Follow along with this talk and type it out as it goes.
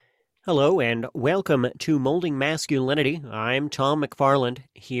Hello and welcome to Molding Masculinity. I'm Tom McFarland,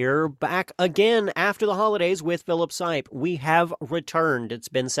 here back again after the holidays with Philip Sipe. We have returned. It's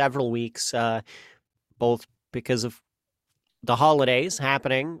been several weeks, both because of the holidays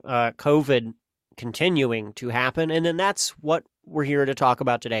happening, COVID continuing to happen, and then that's what we're here to talk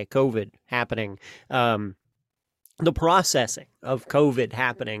about today, COVID happening. The processing of COVID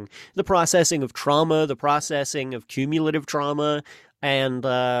happening, the processing of trauma, the processing of cumulative trauma. And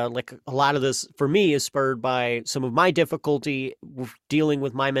like a lot of this for me is spurred by some of my difficulty dealing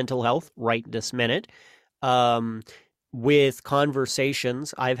with my mental health right this minute. Um, with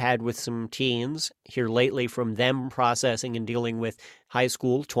conversations I've had with some teens here lately from them processing and dealing with high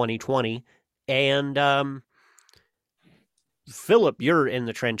school 2020. And Philip, you're in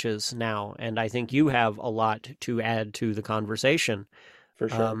the trenches now, and I think you have a lot to add to the conversation. For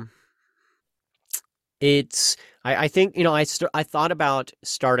sure. Um, it's I think I thought about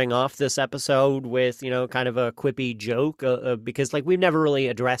starting off this episode with kind of a quippy joke because like we've never really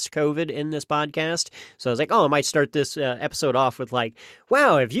addressed COVID in this podcast, so I was like, oh, I might start this episode off with like,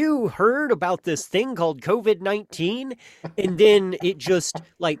 wow, have you heard about this thing called COVID-19? And then it just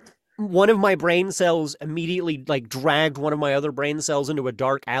like one of my brain cells immediately like dragged one of my other brain cells into a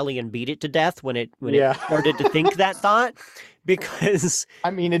dark alley and beat it to death when it Yeah. started to think that thought because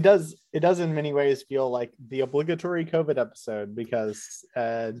I mean, it does in many ways feel like the obligatory COVID episode because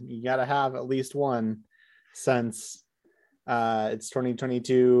you got to have at least one since it's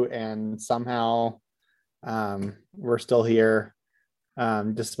 2022 and somehow we're still here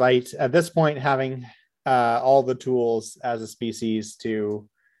despite at this point having all the tools as a species to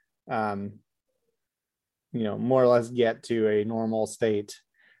um, more or less get to a normal state.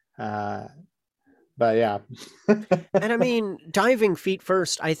 Uh, but yeah. And I mean, diving feet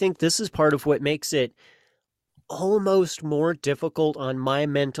first, I think this is part of what makes it almost more difficult on my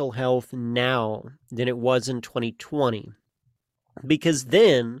mental health now than it was in 2020. Because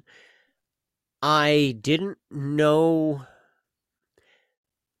then I didn't know.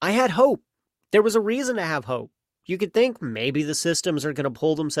 I had hope. There was a reason to have hope. You could think maybe the systems are going to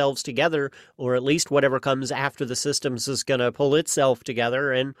pull themselves together, or at least whatever comes after the systems is going to pull itself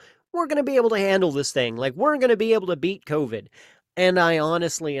together, and we're going to be able to handle this thing. Like, we're going to be able to beat COVID. And I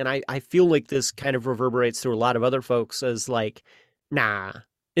honestly, and I feel like this kind of reverberates through a lot of other folks as like, nah,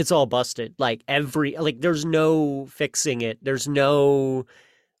 it's all busted. There's no fixing it. There's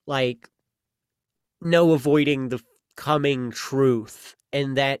like, no avoiding the coming truth.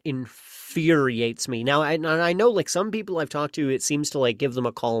 And that infuriates me. Now, I know like some people I've talked to, it seems to like give them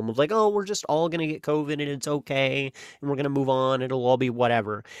a calm of like, oh, we're just all going to get COVID and it's okay. And we're going to move on. It'll all be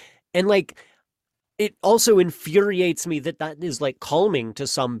whatever. And like, it also infuriates me that that is like calming to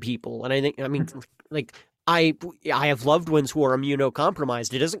some people. And I mean, like, I have loved ones who are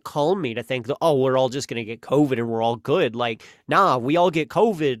immunocompromised. It doesn't calm me to think that, oh, we're all just going to get COVID and we're all good. Like, nah, we all get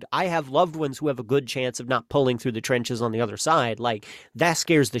COVID. I have loved ones who have a good chance of not pulling through the trenches on the other side. Like, that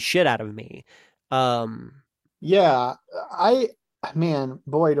scares the shit out of me. Um, Yeah, I man,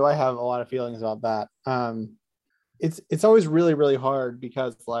 boy, do I have a lot of feelings about that. It's always really, really hard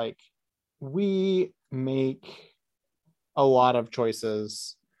because like we make a lot of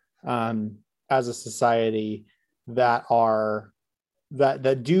choices um as a society that are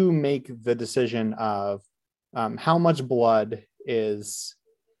that do make the decision of how much blood is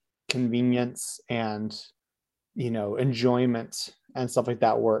convenience and enjoyment and stuff like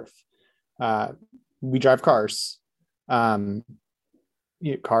that worth. Uh, we drive cars. Um,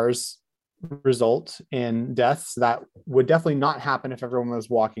 cars result in deaths that would definitely not happen if everyone was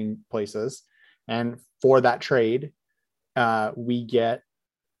walking places. And for that trade, we get,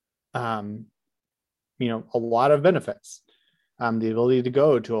 um, a lot of benefits. The ability to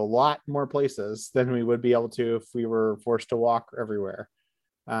go to a lot more places than we would be able to if we were forced to walk everywhere.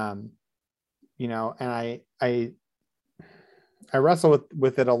 Um, and I wrestle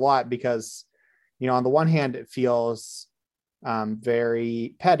with it a lot because, on the one hand, it feels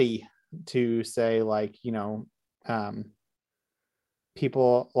very petty to say like, um,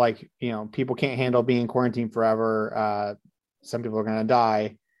 people can't handle being quarantined forever. Some people are going to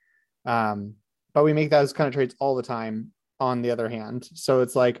die. But we make those kind of traits all the time on the other hand. So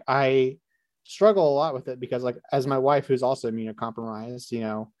it's like, I struggle a lot with it because like, as my wife, who's also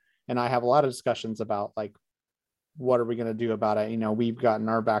immunocompromised, and I have a lot of discussions about like, what are we going to do about it? We've gotten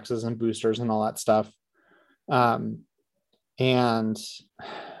our vaccines and boosters and all that stuff. And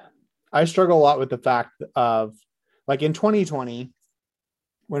I struggle a lot with the fact of like in 2020,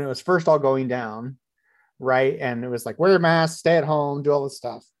 when it was first all going down, right? And it was like, wear a mask, stay at home, do all this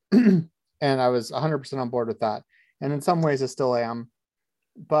stuff. And I was 100% on board with that. And in some ways I still am.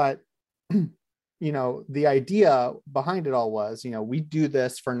 But the idea behind it all was, we do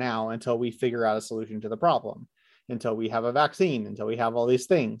this for now until we figure out a solution to the problem, until we have a vaccine, until we have all these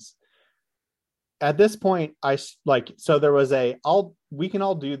things. At this point, so there was we can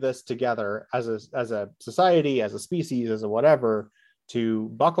all do this together as a society, as a species, as a whatever, to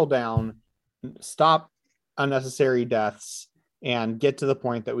buckle down, stop unnecessary deaths, and get to the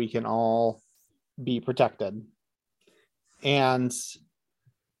point that we can all be protected. And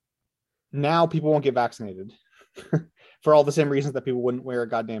now people won't get vaccinated for all the same reasons that people wouldn't wear a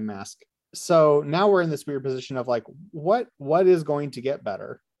goddamn mask. So now we're in this weird position of like, what is going to get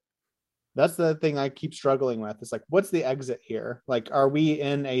better? That's the thing I keep struggling with. It's like, what's the exit here? Like, are we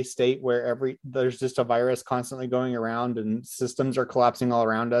in a state where there's just a virus constantly going around and systems are collapsing all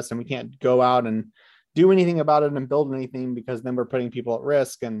around us and we can't go out and do anything about it and build anything because then we're putting people at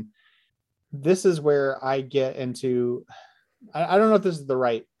risk? And this is where I get into, I don't know if this is the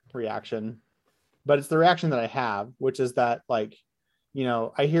right reaction, but it's the reaction that I have, which is that, like,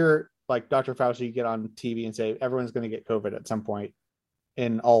 I hear like Dr. Fauci get on TV and say everyone's going to get COVID at some point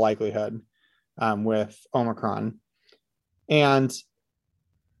in all likelihood, with Omicron. And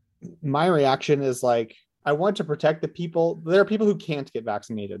my reaction is like, I want to protect the people. There are people who can't get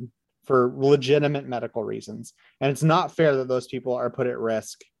vaccinated for legitimate medical reasons. And it's not fair that those people are put at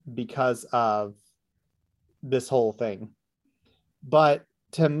risk because of this whole thing. But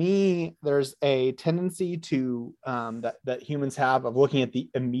to me, there's a tendency to that humans have of looking at the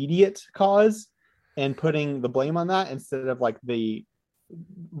immediate cause and putting the blame on that instead of like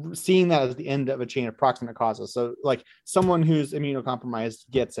seeing that as the end of a chain of proximate causes. So like someone who's immunocompromised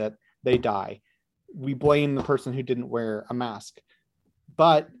gets it, they die. We blame the person who didn't wear a mask,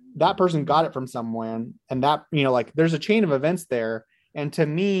 but that person got it from someone, and that, like there's a chain of events there. And to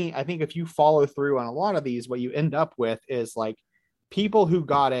me, I think if you follow through on a lot of these, what you end up with is like people who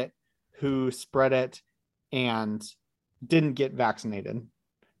got it, who spread it and didn't get vaccinated,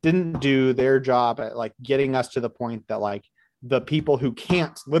 didn't do their job at like getting us to the point that like the people who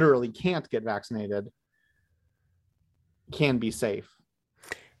literally can't get vaccinated can be safe.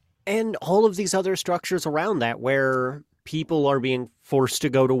 And all of these other structures around that where people are being forced to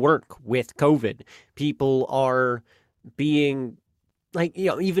go to work with COVID. People are being like,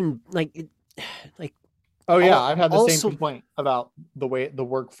 even like oh yeah, I've had the same complaint about the way the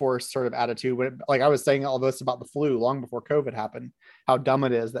workforce sort of attitude. Like I was saying all this about the flu long before COVID happened, how dumb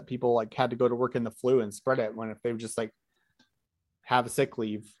it is that people like had to go to work in the flu and spread it, when if they just like have a sick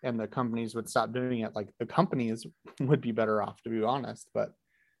leave and the companies would stop doing it, like the companies would be better off, to be honest. But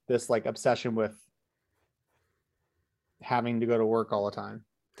this like obsession with having to go to work all the time.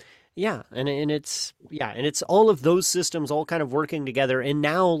 Yeah, and it's all of those systems all kind of working together, and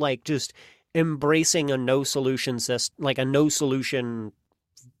now like just embracing a no solution like a no solution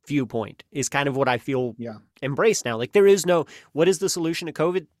viewpoint is kind of what I feel embraced now. Like there is no, what is the solution to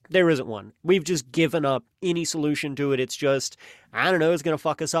COVID? There isn't one. We've just given up any solution to it. It's just, I don't know, it's going to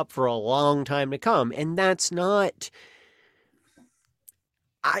fuck us up for a long time to come. And that's not,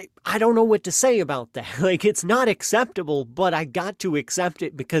 I don't know what to say about that. Like it's not acceptable, but I got to accept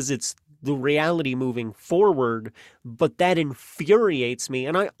it because it's the reality moving forward. But that infuriates me.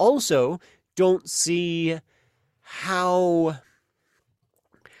 And I also don't see how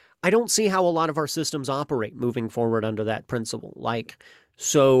a lot of our systems operate moving forward under that principle. Like,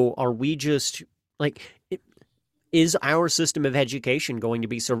 so are we just like, is our system of education going to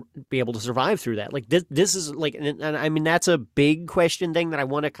be able to survive through that? Like this is like, and I mean, that's a big question thing that I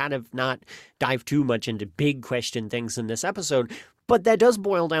want to kind of not dive too much into big question things in this episode, but that does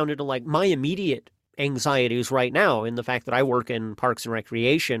boil down into like my immediate anxieties right now in the fact that I work in Parks and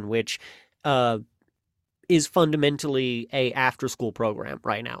Recreation, which, is fundamentally a after school program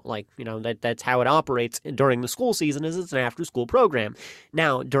right now. Like, that's how it operates during the school season, is it's an after school program.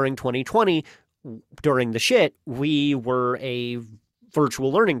 Now, during 2020, during the shit, we were a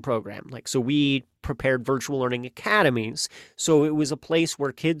virtual learning program. Like, so we prepared virtual learning academies. So it was a place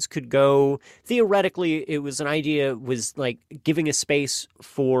where kids could go. Theoretically, it was an idea, was like giving a space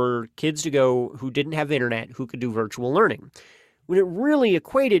for kids to go who didn't have internet, who could do virtual learning. What it really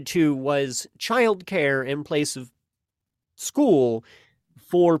equated to was childcare in place of school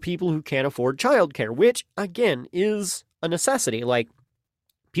for people who can't afford childcare, which, again, is a necessity. Like,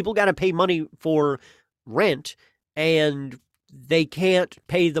 people got to pay money for rent, and they can't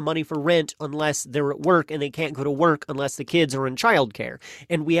pay the money for rent unless they're at work, and they can't go to work unless the kids are in childcare.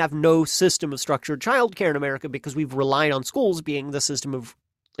 And we have no system of structured childcare in America because we've relied on schools being the system of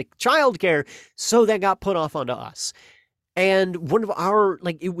like childcare, so that got put off onto us. And one of our,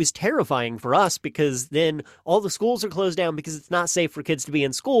 like, it was terrifying for us because then all the schools are closed down because it's not safe for kids to be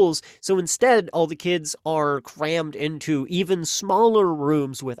in schools. So instead, all the kids are crammed into even smaller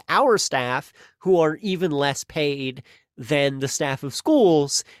rooms with our staff who are even less paid than the staff of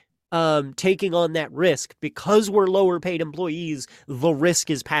schools, taking on that risk. Because we're lower paid employees, the risk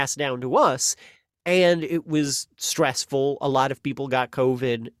is passed down to us. And it was stressful. A lot of people got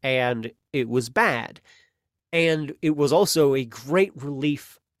COVID and it was bad. And it was also a great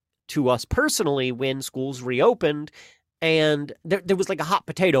relief to us personally when schools reopened. And there was like a hot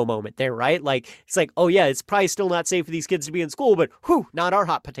potato moment there, right? Like, it's like, oh yeah, it's probably still not safe for these kids to be in school, but whew, not our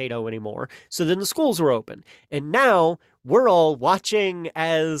hot potato anymore. So then the schools were open. And now we're all watching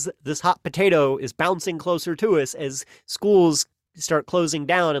as this hot potato is bouncing closer to us as schools start closing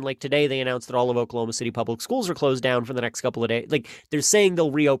down. And like today, they announced that all of Oklahoma City public schools are closed down for the next couple of days. Like, they're saying they'll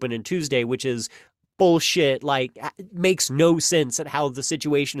reopen in Tuesday, which is bullshit. Like, it makes no sense at how the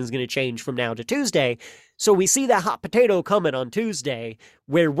situation is going to change from now to Tuesday. So we see that hot potato coming on Tuesday,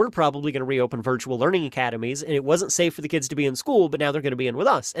 where we're probably going to reopen virtual learning academies, and it wasn't safe for the kids to be in school, but now they're going to be in with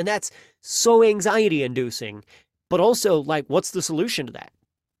us. And that's so anxiety inducing. But also, like, what's the solution to that?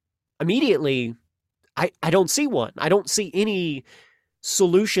 Immediately, I don't see one. I don't see any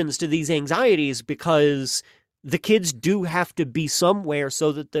solutions to these anxieties because the kids do have to be somewhere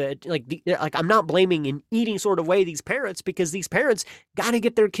so that like I'm not blaming in any sort of way these parents, because these parents got to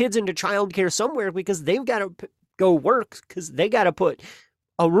get their kids into childcare somewhere because they've got to go work because they got to put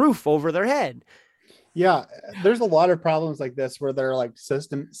a roof over their head. Yeah, there's a lot of problems like this where they're like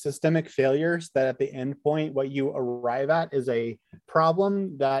systemic failures that at the end point, what you arrive at is a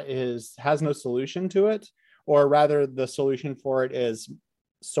problem that has no solution to it, or rather the solution for it is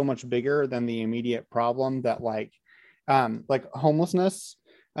so much bigger than the immediate problem that like homelessness,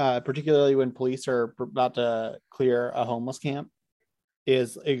 particularly when police are about to clear a homeless camp,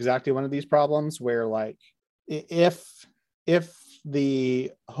 is exactly one of these problems where like if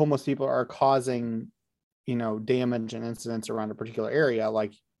the homeless people are causing damage and incidents around a particular area,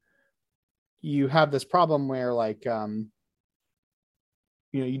 like you have this problem where like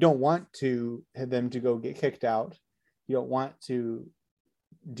you don't want to have them to go get kicked out, you don't want to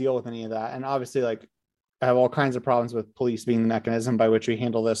deal with any of that. And obviously, like, I have all kinds of problems with police being the mechanism by which we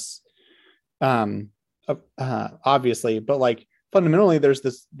handle this, obviously, but like fundamentally there's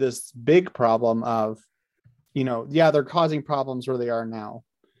this big problem of yeah, they're causing problems where they are now.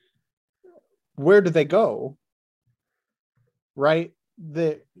 Where do they go? Right?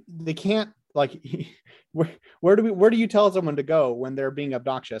 They can't, like, where do you tell someone to go when they're being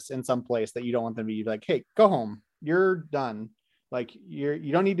obnoxious in some place that you don't want them to be? Like, hey, go home, you're done, like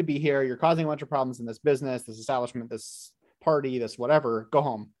you don't need to be here, you're causing a bunch of problems in this business, this establishment, this party, this whatever, go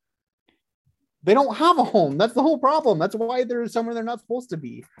home. They don't have a home. That's the whole problem. That's why they're somewhere they're not supposed to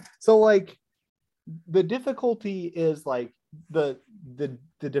be. So like the difficulty is like the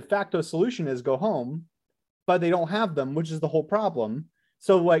de facto solution is go home, but they don't have them, which is the whole problem.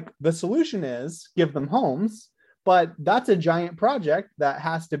 So like the solution is give them homes, but that's a giant project that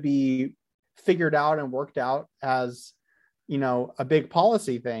has to be figured out and worked out as a big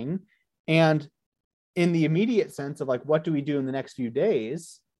policy thing. And in the immediate sense of like what do we do in the next few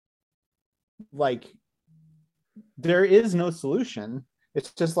days, like there is no solution.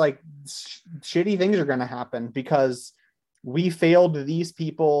 It's just like shitty things are going to happen because we failed these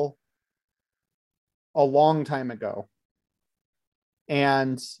people a long time ago.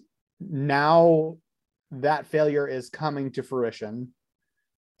 And now that failure is coming to fruition.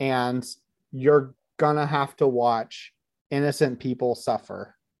 And you're going to have to watch innocent people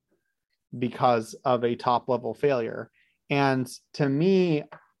suffer because of a top level failure. And to me,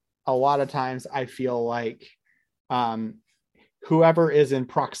 a lot of times I feel like whoever is in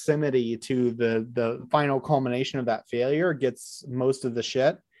proximity to the final culmination of that failure gets most of the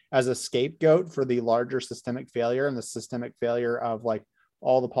shit as a scapegoat for the larger systemic failure and the systemic failure of like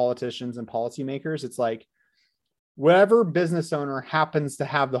all the politicians and policymakers. It's like whatever business owner happens to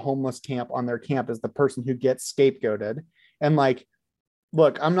have the homeless camp on their camp is the person who gets scapegoated. And like,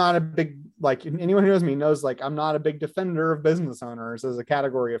 look, I'm not a big, like anyone who knows me knows, like, I'm not a big defender of business owners as a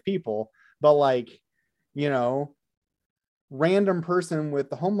category of people, but like, random person with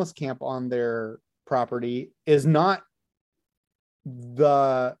the homeless camp on their property is not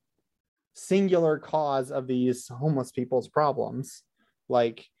the singular cause of these homeless people's problems.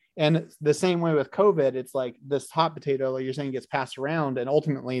 Like, and the same way with COVID, it's like this hot potato, like you're saying, gets passed around. And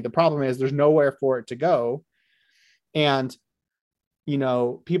ultimately the problem is there's nowhere for it to go. And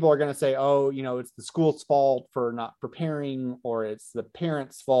people are going to say, oh, it's the school's fault for not preparing, or it's the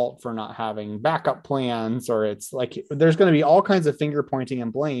parents' fault for not having backup plans, or it's like there's going to be all kinds of finger pointing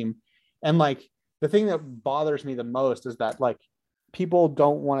and blame. And like the thing that bothers me the most is that like people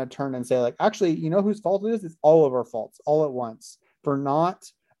don't want to turn and say, like, actually, whose fault it is? It's all of our faults all at once for not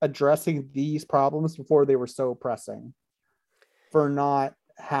addressing these problems before they were so pressing, for not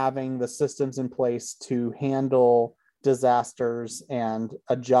having the systems in place to handle disasters and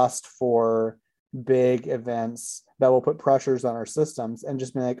adjust for big events that will put pressures on our systems, and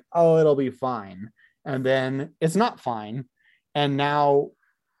just be like, oh, it'll be fine. And then it's not fine. And now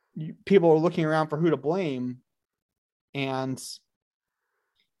people are looking around for who to blame. And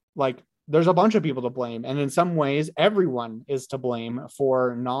like, there's a bunch of people to blame. And in some ways, everyone is to blame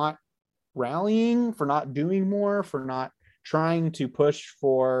for not rallying, for not doing more, for not trying to push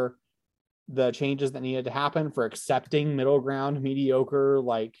for the changes that needed to happen, for accepting middle ground, mediocre,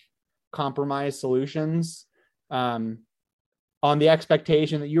 like compromise solutions, on the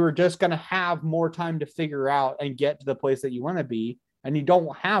expectation that you were just going to have more time to figure out and get to the place that you want to be. And you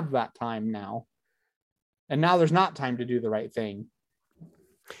don't have that time now. And now there's not time to do the right thing.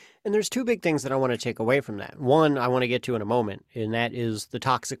 And there's two big things that I want to take away from that. One, I want to get to in a moment, and that is the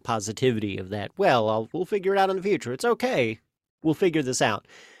toxic positivity of that. Well, we'll figure it out in the future. It's okay. We'll figure this out.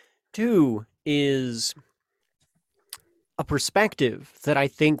 Two is a perspective that I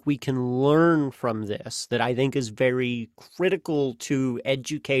think we can learn from this, that I think is very critical to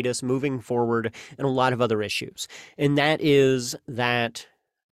educate us moving forward in a lot of other issues. And that is that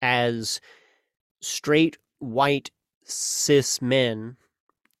as straight, white, cis men,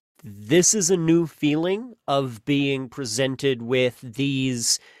 this is a new feeling of being presented with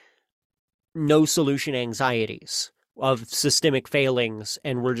these no solution anxieties of systemic failings,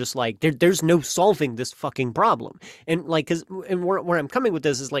 and we're just like, there's no solving this fucking problem. And like, and where I'm coming with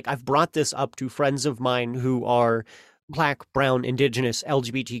this is like, I've brought this up to friends of mine who are Black, brown, indigenous,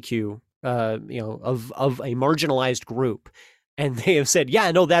 LGBTQ, of a marginalized group, and they have said,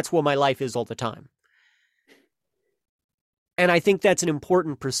 yeah, no, that's what my life is all the time. And I think that's an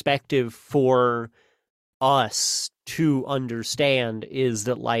important perspective for us to understand, is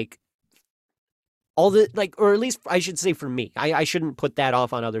that like all the like, or at least I should say for me, I shouldn't put that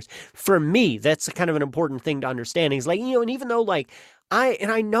off on others. For me, that's kind of an important thing to understand. Is like, and even though like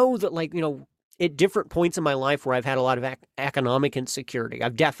I know that like, at different points in my life where I've had a lot of economic insecurity,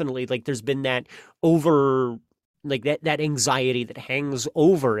 I've definitely like, there's been that over like that anxiety that hangs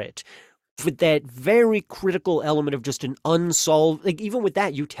over it. With that very critical element of just an unsolved, like even with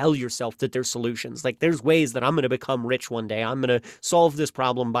that, you tell yourself that there's solutions. Like there's ways that I'm going to become rich one day. I'm going to solve this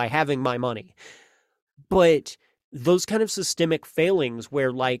problem by having my money. But those kind of systemic failings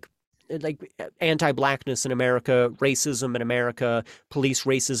where like anti-blackness in America, racism in America, police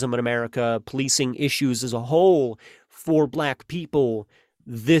racism in America, policing issues as a whole for Black people,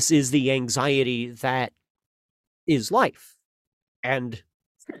 this is the anxiety that is life. And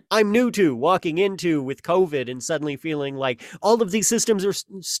I'm new to walking into with COVID and suddenly feeling like all of these systems are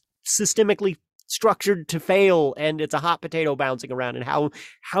systemically structured to fail, and it's a hot potato bouncing around. And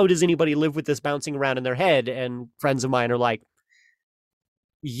how does anybody live with this bouncing around in their head? And friends of mine are like,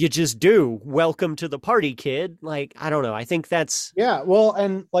 you just do. Welcome to the party, kid. Like, I don't know. I think that's well,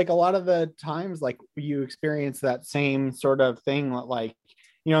 and like a lot of the times, like you experience that same sort of thing, like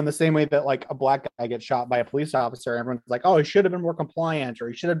in the same way that like a Black guy gets shot by a police officer, everyone's like, oh, he should have been more compliant, or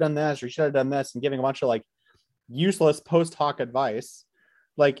he should have done this, or he should have done this, and giving a bunch of like useless post hoc advice.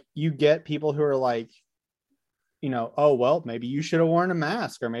 Like you get people who are like, oh, well, maybe you should have worn a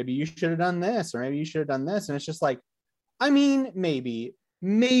mask, or maybe you should have done this, or maybe you should have done this. And it's just like, I mean, maybe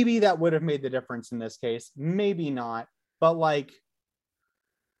that would have made the difference in this case. Maybe not. But like,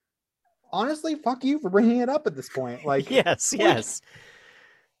 honestly, fuck you for bringing it up at this point. Like, yes.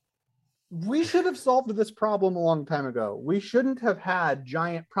 We should have solved this problem a long time ago. We shouldn't have had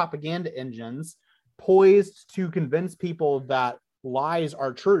giant propaganda engines poised to convince people that lies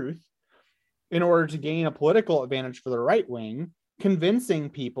are truth in order to gain a political advantage for the right wing, convincing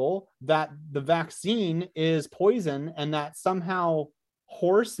people that the vaccine is poison and that somehow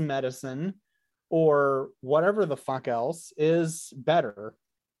horse medicine or whatever the fuck else is better.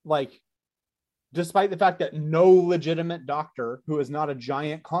 Like, despite the fact that no legitimate doctor who is not a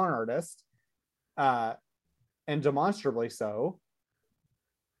giant con artist, and demonstrably so,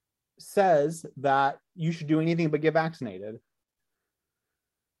 says that you should do anything but get vaccinated.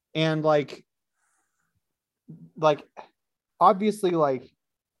 And like obviously like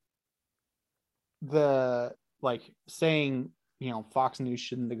the like saying Fox News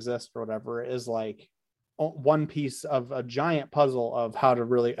shouldn't exist or whatever is like one piece of a giant puzzle of how to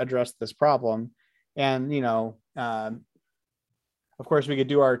really address this problem. And of course, we could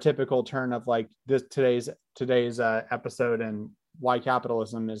do our typical turn of like this today's episode and why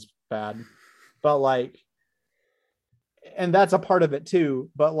capitalism is bad, but like, and that's a part of it too.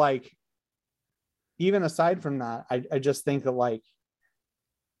 But like, even aside from that, I just think that like,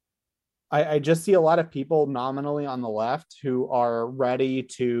 I just see a lot of people nominally on the left who are ready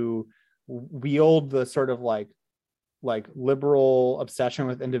to wield the sort of like liberal obsession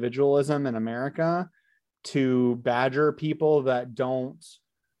with individualism in America to badger people that don't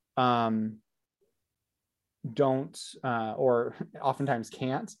or oftentimes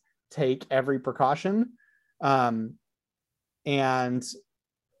can't take every precaution. And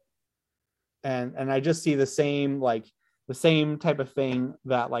I just see the same type of thing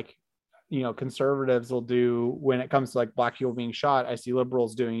that like, conservatives will do when it comes to like black people being shot. I see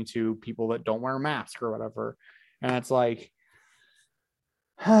liberals doing to people that don't wear a mask or whatever. And it's like,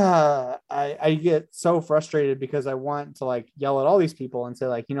 I get so frustrated because I want to like yell at all these people and say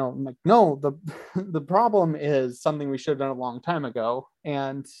like, like, no, the problem is something we should have done a long time ago.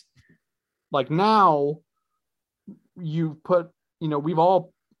 And like now you've put, we've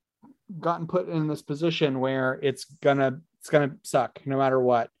all gotten put in this position where it's gonna suck no matter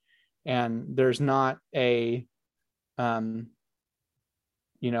what. And there's not a,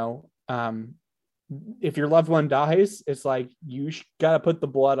 if your loved one dies, it's like, you got to put the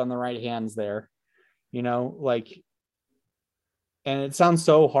blood on the right hands there, like, and it sounds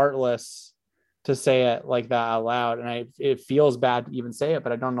so heartless to say it like that out loud. And it feels bad to even say it,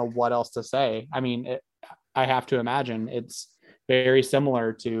 but I don't know what else to say. I mean, I have to imagine it's very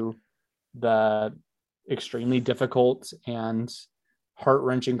similar to the extremely difficult and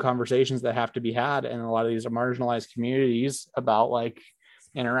heart-wrenching conversations that have to be had in a lot of these marginalized communities about like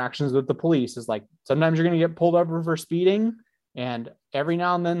interactions with the police. Is like, sometimes you're going to get pulled over for speeding, and every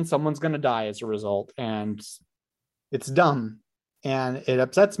now and then someone's going to die as a result, and it's dumb and it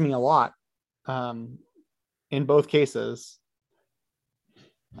upsets me a lot. In both cases,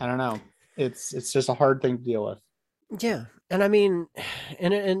 I don't know, it's just a hard thing to deal with. Yeah. And I mean,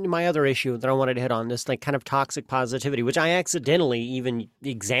 and my other issue that I wanted to hit on, this like kind of toxic positivity, which I accidentally even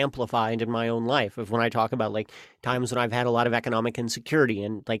exemplified in my own life, of when I talk about like times when I've had a lot of economic insecurity,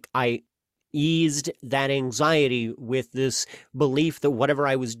 and like I eased that anxiety with this belief that whatever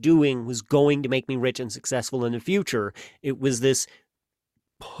I was doing was going to make me rich and successful in the future. It was this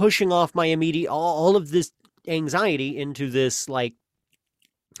pushing off my immediate, all of this anxiety into this like,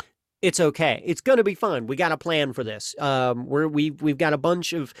 it's okay. It's going to be fun. We got a plan for this. We've got a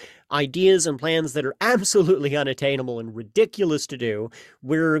bunch of ideas and plans that are absolutely unattainable and ridiculous to do.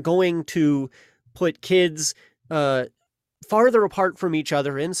 We're going to put kids farther apart from each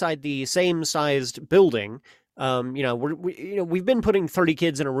other inside the same sized building. We've been putting 30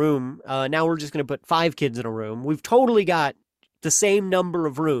 kids in a room. Now we're just going to put 5 kids in a room. We've totally got the same number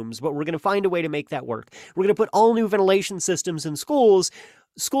of rooms, but we're going to find a way to make that work. We're going to put all new ventilation systems in schools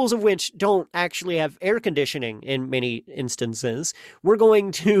of which don't actually have air conditioning in many instances. We're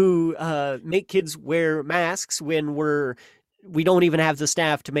going to make kids wear masks when we don't even have the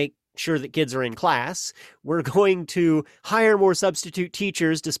staff to make sure that kids are in class. We're going to hire more substitute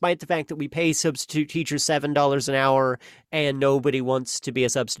teachers, despite the fact that we pay substitute teachers $7 an hour and nobody wants to be a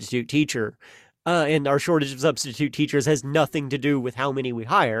substitute teacher. And our shortage of substitute teachers has nothing to do with how many we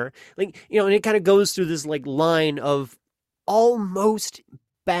hire. Like, and it kind of goes through this like line of almost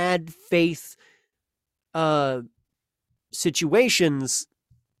bad faith situations,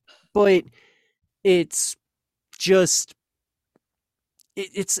 but it's just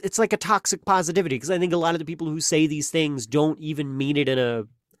it's like a toxic positivity, because I think a lot of the people who say these things don't even mean it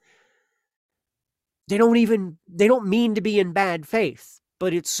they don't mean to be in bad faith,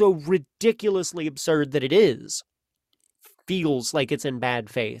 but it's so ridiculously absurd that it feels like it's in bad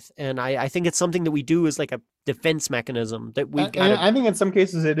faith. And I think it's something that we do as like a defense mechanism that we've got. I think in some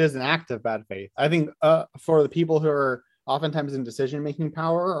cases it is an act of bad faith. I think for the people who are oftentimes in decision-making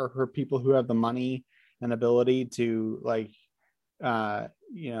power, or for people who have the money and ability to like,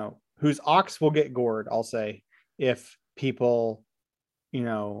 whose ox will get gored, I'll say, if people,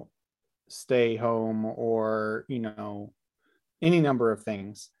 stay home, or, any number of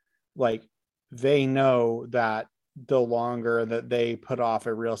things, like they know that the longer that they put off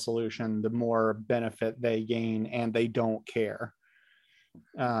a real solution, the more benefit they gain, and they don't care.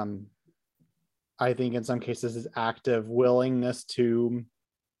 I think in some cases is active willingness to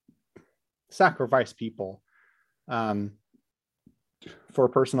sacrifice people for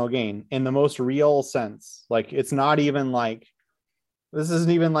personal gain in the most real sense. Like, it's not even like this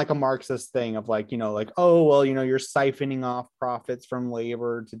isn't even like a Marxist thing of like, like, oh, well, you're siphoning off profits from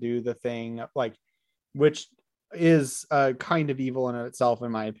labor to do the thing, like, which is kind of evil in itself,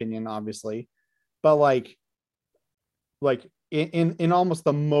 in my opinion, obviously. But like in almost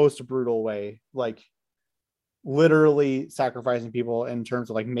the most brutal way, like literally sacrificing people in terms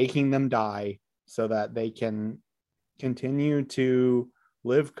of like making them die so that they can continue to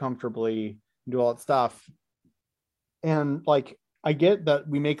live comfortably, do all that stuff. And like, I get that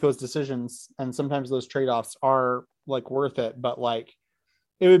we make those decisions and sometimes those trade-offs are like worth it, but like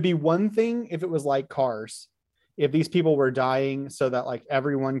it would be one thing if it was like cars, if these people were dying so that like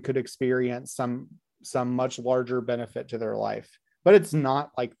everyone could experience some much larger benefit to their life. But it's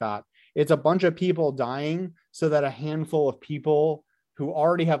not like that. It's a bunch of people dying so that a handful of people who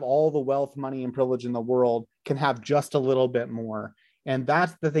already have all the wealth, money, and privilege in the world can have just a little bit more. And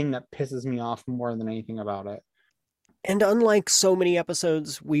that's the thing that pisses me off more than anything about it. And unlike so many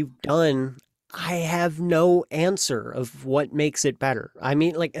episodes we've done, I have no answer of what makes it better. I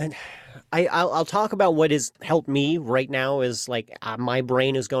mean, like, I'll talk about what has helped me right now. Is like my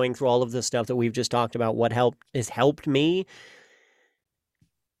brain is going through all of the stuff that we've just talked about. What has helped me,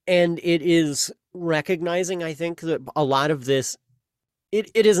 and it is recognizing, I think, that a lot of this, it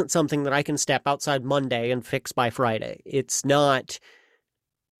isn't something that I can step outside Monday and fix by Friday. It's not,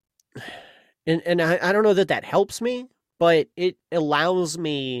 and I don't know that that helps me, but it allows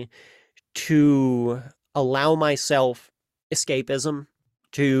me to allow myself escapism,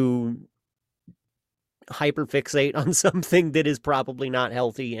 to hyperfixate on something that is probably not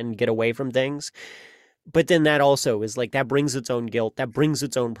healthy and get away from things. But then that also is like, that brings its own guilt, that brings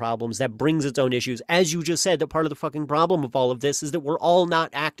its own problems, that brings its own issues. As you just said, that part of the fucking problem of all of this is that we're all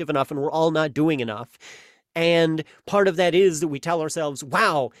not active enough and we're all not doing enough. And part of that is that we tell ourselves,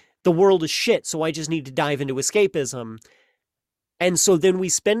 wow, the world is shit, so I just need to dive into escapism. And so then we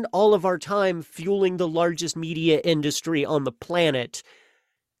spend all of our time fueling the largest media industry on the planet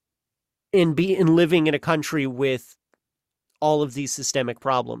and living in a country with all of these systemic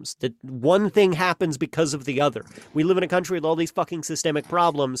problems. That one thing happens because of the other. We live in a country with all these fucking systemic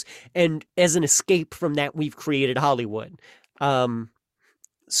problems, and as an escape from that, we've created Hollywood.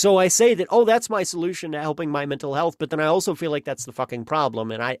 So I say that, oh, that's my solution to helping my mental health, but then I also feel like that's the fucking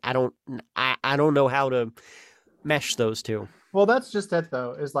problem, and I don't know how to mesh those two. Well, that's just it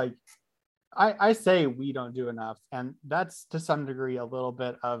though, is like, I say we don't do enough. And that's to some degree a little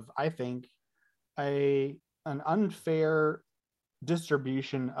bit of, I think, an unfair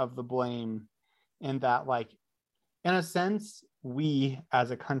distribution of the blame, in that, like, in a sense, we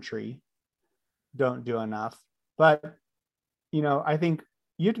as a country don't do enough. But, I think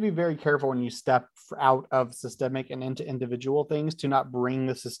you have to be very careful when you step out of systemic and into individual things to not bring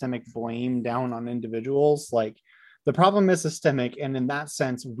the systemic blame down on individuals. Like, the problem is systemic, and in that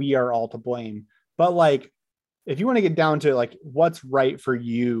sense, we are all to blame. But like, if you want to get down to like what's right for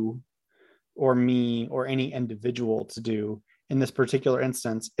you or me or any individual to do in this particular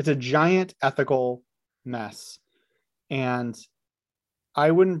instance, it's a giant ethical mess. And I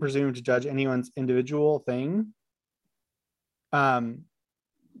wouldn't presume to judge anyone's individual thing. But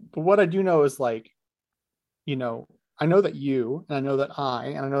what I do know is like, I know that you, and I know that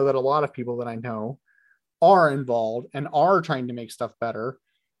and I know that a lot of people that I know are involved and are trying to make stuff better.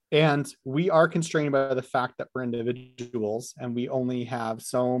 And we are constrained by the fact that we're individuals and we only have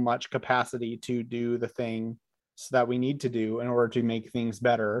so much capacity to do the thing that we need to do in order to make things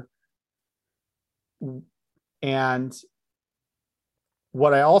better. And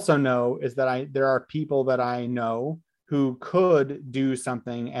what I also know is that there are people that I know who could do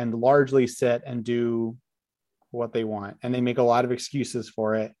something and largely sit and do what they want, and they make a lot of excuses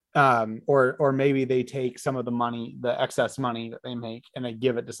for it. Or maybe they take some of the money, the excess money that they make, and they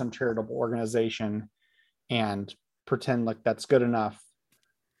give it to some charitable organization and pretend like that's good enough.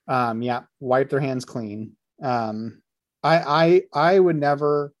 Yeah, wipe their hands clean. I would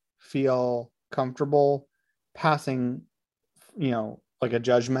never feel comfortable passing, like a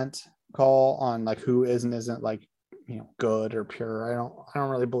judgment call on like who is and isn't like, good or pure. I don't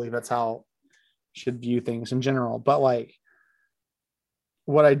really believe that's how should view things in general. But like,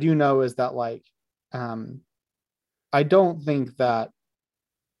 what I do know is that like, I don't think that,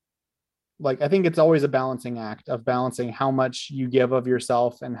 like, I think it's always a balancing act of balancing how much you give of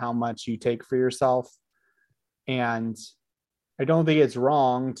yourself and how much you take for yourself. And I don't think it's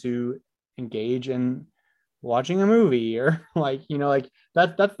wrong to engage in watching a movie or like, like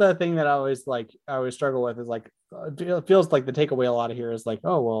that's the thing that I always struggle with, is like, it feels like the takeaway a lot of here is like,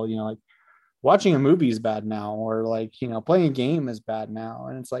 oh, well, like watching a movie is bad now, or like, playing a game is bad now.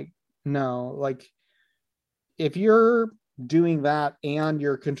 And it's like, no, like, if you're doing that and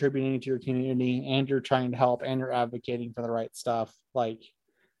you're contributing to your community and you're trying to help and you're advocating for the right stuff, like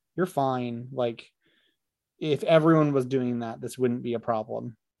you're fine. Like if everyone was doing that, this wouldn't be a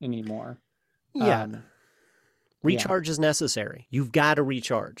problem anymore. Yeah. Um, yeah. Recharge is necessary. You've got to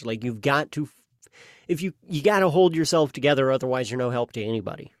recharge. Like you've got to, if you got to hold yourself together, otherwise you're no help to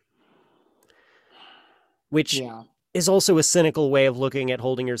anybody. Which Yeah. is also a cynical way of looking at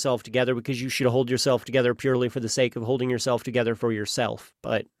holding yourself together, because you should hold yourself together purely for the sake of holding yourself together for yourself.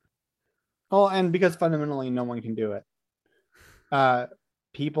 But Well, and because fundamentally no one can do it. Uh,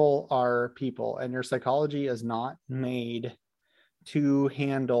 People are people, and your psychology is not made to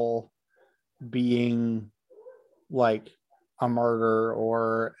handle being like a murder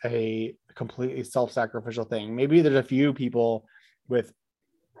or a completely self-sacrificial thing. Maybe there's a few people with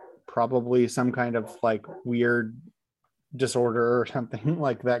probably some kind of like weird disorder or something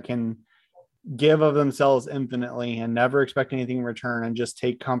like that can give of themselves infinitely and never expect anything in return and just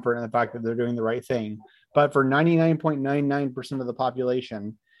take comfort in the fact that they're doing the right thing. But for 99.99% of the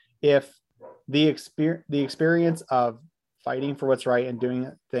population, if the experience of fighting for what's right and doing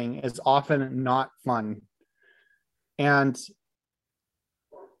a thing is often not fun, and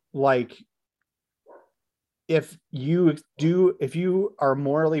like if you are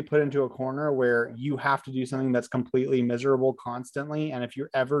morally put into a corner where you have to do something that's completely miserable constantly, and if you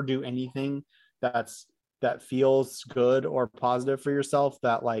ever do anything that feels good or positive for yourself,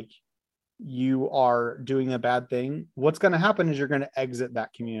 that like you are doing a bad thing, what's going to happen is you're going to exit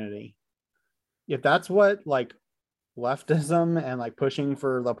that community. If that's what like leftism and like pushing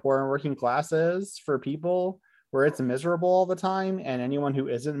for the poor and working classes for people, where it's miserable all the time and anyone who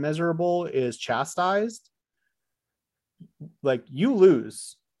isn't miserable is chastised, like you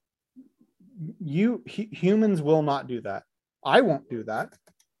lose. Humans will not do that. I won't do that.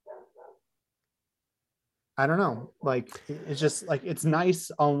 I don't know. Like it's just like it's nice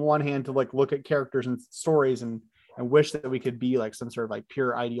on one hand to like look at characters and stories and wish that we could be like some sort of like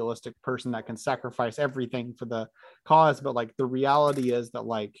pure idealistic person that can sacrifice everything for the cause, but like the reality is that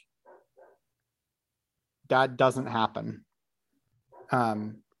like that doesn't happen.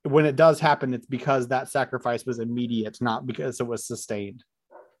 When it does happen, it's because that sacrifice was immediate, not because it was sustained.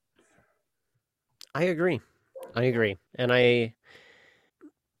 I agree. And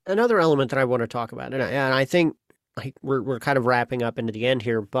another element that I want to talk about, and I think like we're kind of wrapping up into the end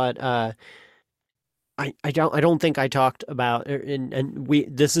here, but I don't think I talked about, and we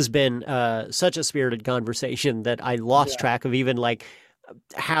this has been such a spirited conversation that I lost Yeah. track of even like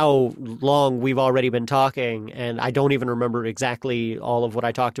how long we've already been talking, and I don't even remember exactly all of what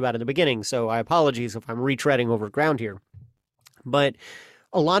I talked about in the beginning. So I apologize if I'm retreading over ground here. But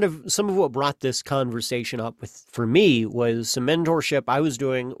some of what brought this conversation up with for me was some mentorship I was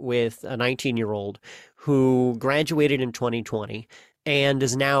doing with a 19-year-old who graduated in 2020 and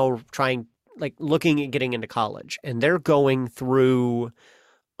is now trying like looking at getting into college, and they're going through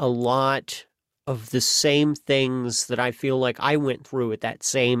a lot of the same things that I feel like I went through at that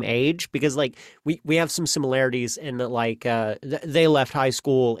same age, because like we have some similarities in that like they left high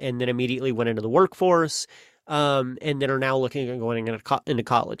school and then immediately went into the workforce, and then are now looking at going into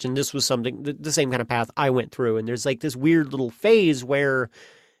college, and this was something the same kind of path I went through. And there's like this weird little phase where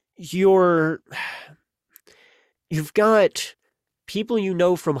you're you've got people you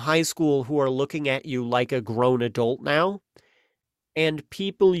know from high school who are looking at you like a grown adult now, and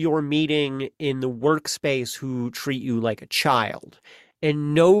people you're meeting in the workspace who treat you like a child.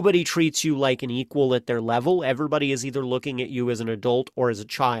 And nobody treats you like an equal at their level. Everybody is either looking at you as an adult or as a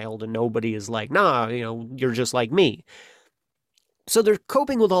child, and nobody is like, nah, you're just like me. So they're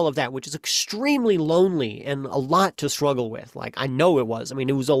coping with all of that, which is extremely lonely and a lot to struggle with. Like, I know it was. I mean,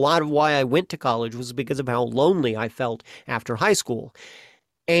 it was a lot of why I went to college was because of how lonely I felt after high school.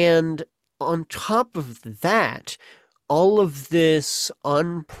 And on top of that, all of this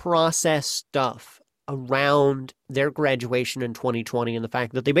unprocessed stuff around their graduation in 2020, and the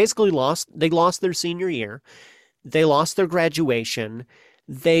fact that they lost their senior year, they lost their graduation,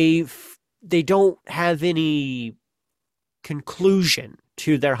 they don't have any conclusion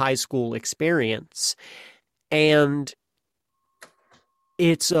to their high school experience, and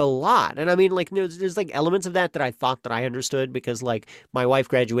it's a lot. And I mean, like, there's like elements of that I thought that I understood, because like my wife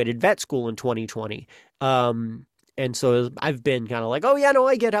graduated vet school in 2020. And so I've been kind of like, oh yeah, no,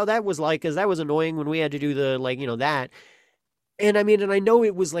 I get how that was like, because that was annoying when we had to do the like, that. And I mean, and I know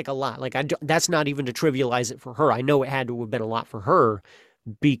it was like a lot. Like, that's not even to trivialize it for her. I know it had to have been a lot for her,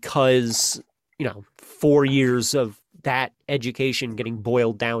 because 4 years of that education getting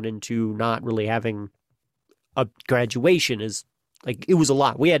boiled down into not really having a graduation is Like it was a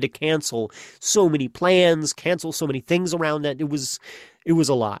lot. We had to cancel so many plans, cancel so many things around that. It was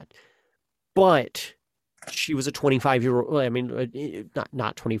a lot. But she was a 25-year-old. I mean,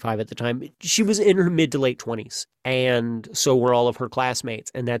 not 25 at the time. She was in her mid to late 20s, and so were all of her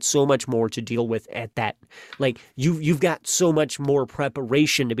classmates. And that's so much more to deal with at that. Like you've got so much more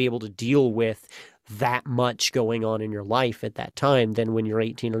preparation to be able to deal with that much going on in your life at that time than when you're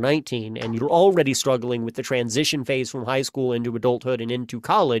 18 or 19 and you're already struggling with the transition phase from high school into adulthood and into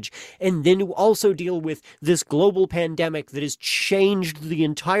college, and then you also deal with this global pandemic that has changed the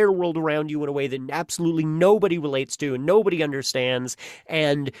entire world around you in a way that absolutely nobody relates to and nobody understands,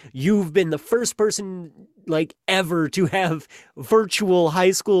 and you've been the first person like ever to have virtual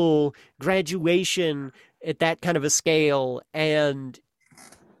high school graduation at that kind of a scale. And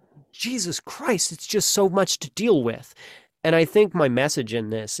Jesus Christ, it's just so much to deal with. And I think my message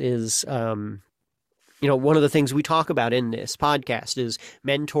in this is, one of the things we talk about in this podcast is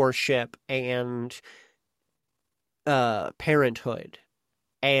mentorship and parenthood,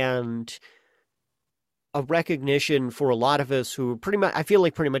 and a recognition for a lot of us who pretty much, I feel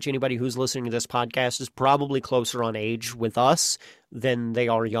like pretty much anybody who's listening to this podcast is probably closer on age with us than they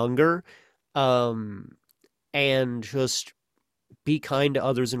are younger. And just be kind to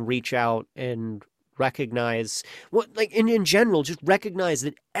others and reach out and recognize what, like, in general, just recognize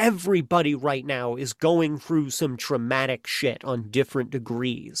that everybody right now is going through some traumatic shit on different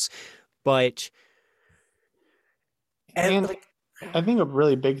degrees. But And like, I think a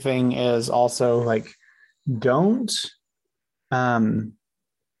really big thing is also like, don't, I don't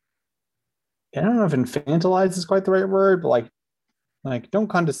know if infantilize is quite the right word, but like don't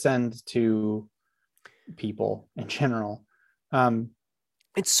condescend to people in general.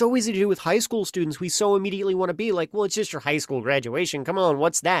 it's so easy to do with high school students. We so immediately want to be like, well, it's just your high school graduation. Come on,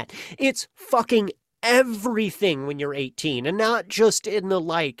 what's that? It's fucking everything when you're 18, and not just in the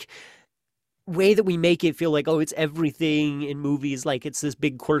like way that we make it feel like, oh, it's everything in movies, like it's this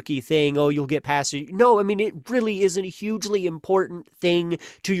big quirky thing, oh, you'll get past it. No, I mean, it really is a hugely important thing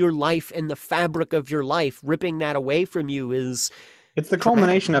to your life and the fabric of your life. Ripping that away from you is it's the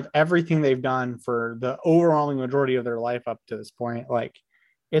culmination of everything they've done for the overwhelming majority of their life up to this point. Like,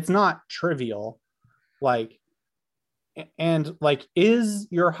 it's not trivial. Like, and like, is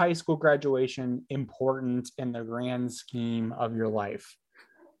your high school graduation important in the grand scheme of your life?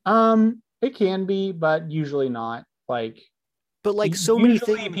 It can be, but usually not. Like, but like so many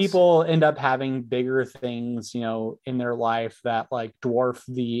usually things, people end up having bigger things, in their life that like dwarf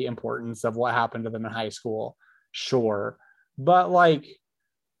the importance of what happened to them in high school. Sure. But like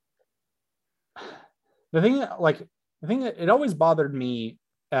the thing that it always bothered me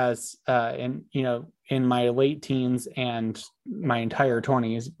as in my late teens and my entire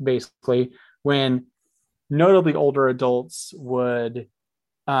 20s, basically, when notably older adults would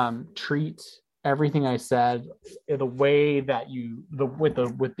treat everything I said in the way that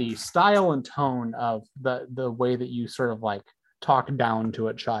with the style and tone of the way that you sort of like talk down to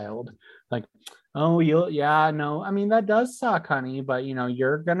a child. Like, oh, no, I mean, that does suck, honey, but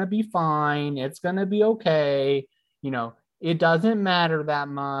you're gonna be fine. It's gonna be okay. It doesn't matter that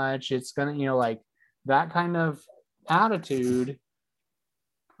much. It's gonna, like that kind of attitude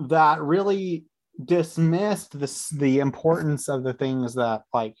that really dismissed the importance of the things that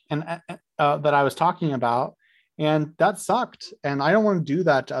like and that I was talking about, and that sucked. And I don't want to do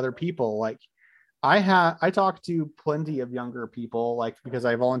that to other people. Like, I talk to plenty of younger people, like, because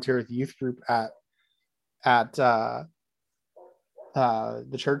I volunteer with the youth group at the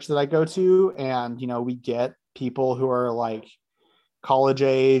church that I go to, and we get people who are like college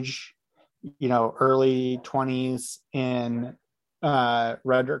age, early 20s in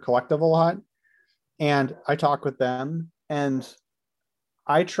Red Dirt Collective a lot, and I talk with them, and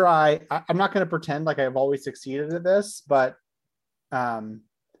I'm not going to pretend like I've always succeeded at this, but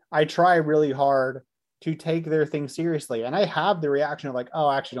I try really hard to take their thing seriously. And I have the reaction of like, oh,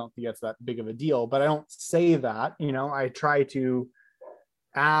 I actually don't think it's that big of a deal, but I don't say that. I try to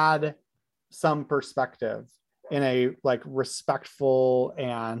add some perspective in a like respectful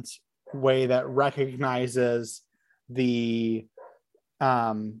and way that recognizes the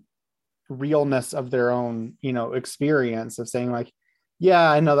realness of their own, experience of saying like, yeah,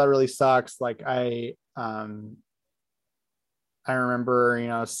 I know that really sucks. Like, I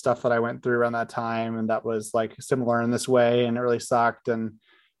remember, stuff that I went through around that time, and that was like similar in this way, and it really sucked. And,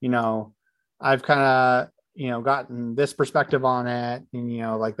 I've kind of, gotten this perspective on it.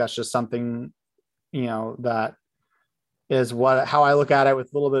 And, like, that's just something, that is how I look at it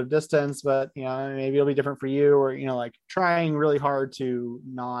with a little bit of distance, but, maybe it'll be different for you, or, like trying really hard to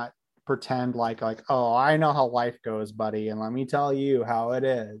not pretend like, oh, I know how life goes, buddy, and let me tell you how it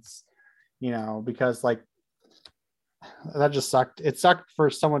is, because like that just sucked. It sucked for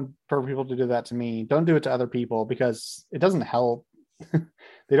people to do that to me. Don't do it to other people because it doesn't help.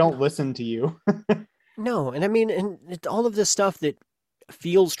 They don't listen to you. No, and I mean, all of this stuff that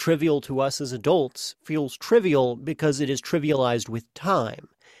feels trivial to us as adults feels trivial because it is trivialized with time.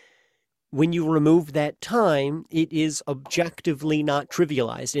 When you remove that time, it is objectively not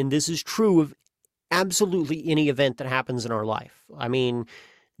trivialized. And this is true of absolutely any event that happens in our life. I mean,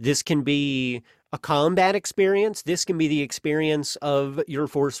 this can be a combat experience. This can be the experience of your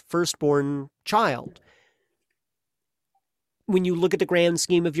firstborn child. When you look at the grand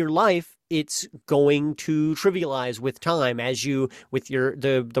scheme of your life, it's going to trivialize with time with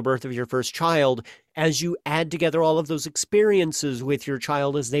the birth of your first child, as you add together all of those experiences with your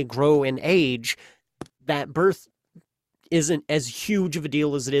child as they grow and age. That birth isn't as huge of a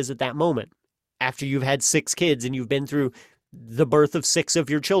deal as it is at that moment. After you've had 6 kids and you've been through the birth of 6 of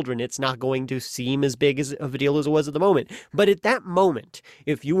your children, it's not going to seem as big of a deal as it was at the moment. But at that moment,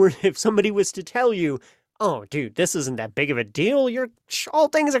 if somebody was to tell you, oh, dude, this isn't that big of a deal. All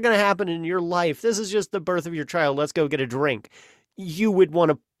things are going to happen in your life. This is just the birth of your child. Let's go get a drink. You would want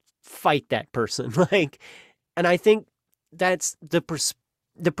to fight that person. And I think that's the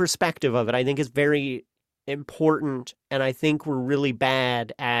perspective of it. I think is very important. And I think we're really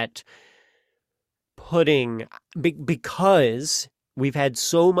bad at because we've had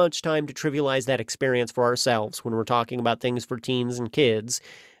so much time to trivialize that experience for ourselves when we're talking about things for teens and kids.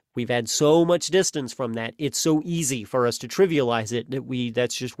 We've had so much distance from that. It's so easy for us to trivialize it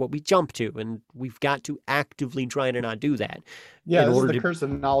that's just what we jump to. And we've got to actively try to not do that. Yeah, this is the curse of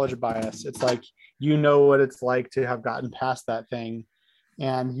knowledge bias. It's like, what it's like to have gotten past that thing.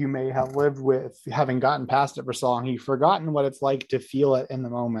 And you may have lived with having gotten past it for so long, you've forgotten what it's like to feel it in the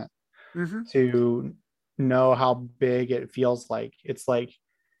moment, to know how big it feels like. It's like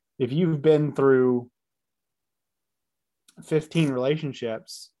if you've been through 15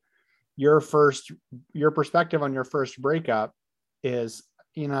 relationships, your perspective on your first breakup is,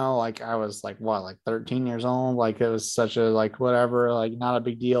 like I was like 13 years old, like it was such a whatever, not a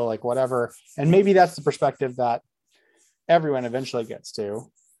big deal, whatever. And maybe that's the perspective that everyone eventually gets to.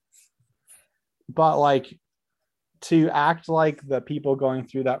 But to act like the people going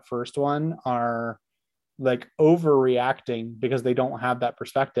through that first one are overreacting because they don't have that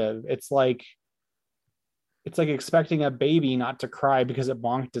perspective. It's like expecting a baby not to cry because it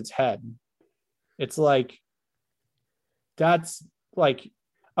bonked its head. It's that's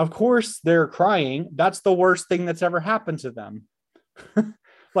of course they're crying. That's the worst thing that's ever happened to them.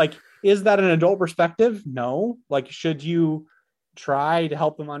 Is that an adult perspective? No. Should you try to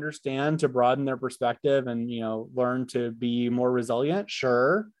help them understand, to broaden their perspective and, learn to be more resilient?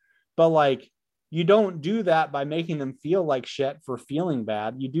 Sure. But you don't do that by making them feel like shit for feeling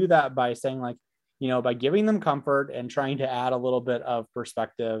bad. You do that by saying by giving them comfort and trying to add a little bit of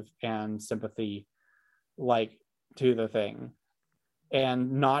perspective and sympathy, to the thing,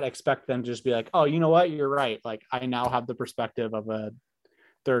 and not expect them to just be like, oh, you know what? You're right. I now have the perspective of a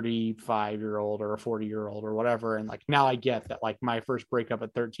 35-year-old or a 40-year-old or whatever. And now I get that my first breakup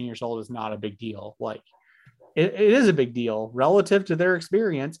at 13 years old is not a big deal. It is a big deal relative to their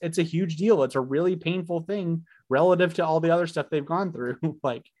experience. It's a huge deal. It's a really painful thing relative to all the other stuff they've gone through.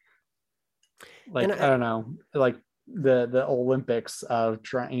 I don't know, the Olympics of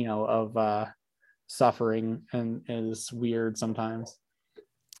trying, of suffering, and is weird sometimes.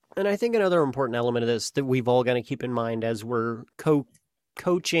 And I think another important element of this that we've all got to keep in mind as we're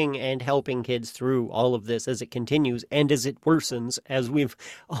coaching and helping kids through all of this as it continues and as it worsens, as we've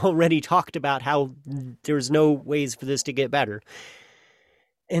already talked about how there's no ways for this to get better.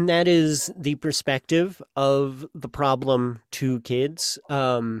 And that is the perspective of the problem to kids.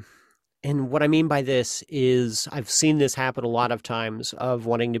 And what I mean by this is I've seen this happen a lot of times, of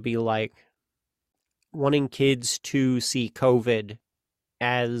wanting kids to see COVID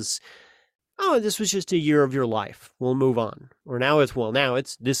as, oh, this was just a year of your life. We'll move on. Or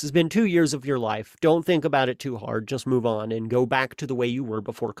this has been 2 years of your life. Don't think about it too hard. Just move on and go back to the way you were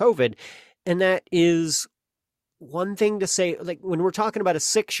before COVID. And that is one thing to say, when we're talking about a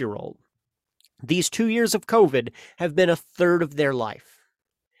 6-year-old, these 2 years of COVID have been a third of their life.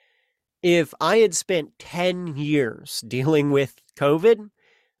 If I had spent 10 years dealing with COVID,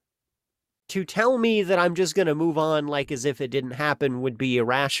 to tell me that I'm just going to move on as if it didn't happen would be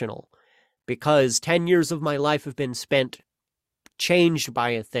irrational, because 10 years of my life have been spent changed by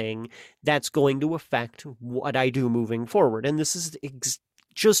a thing that's going to affect what I do moving forward. And this is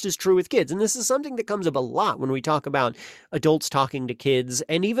just as true with kids. And this is something that comes up a lot when we talk about adults talking to kids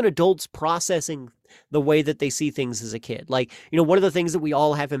and even adults processing the way that they see things as a kid. Like, one of the things that we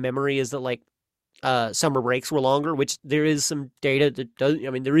all have in memory is that like summer breaks were longer, which there is some data that does,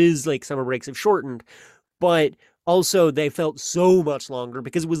 there is like summer breaks have shortened, but also they felt so much longer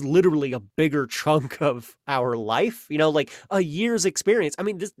because it was literally a bigger chunk of our life, like a year's experience.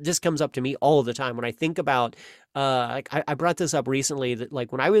 This comes up to me all the time when I think about, like I brought this up recently that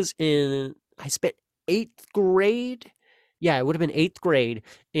like when I spent eighth grade. Yeah, it would have been eighth grade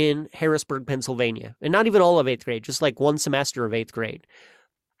in Harrisburg, Pennsylvania. And not even all of eighth grade, just like one semester of eighth grade.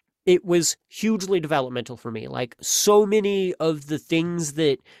 It was hugely developmental for me. Like so many of the things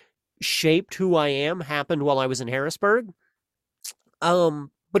that shaped who I am happened while I was in Harrisburg.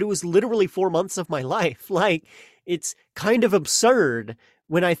 But it was literally 4 months of my life. Like it's kind of absurd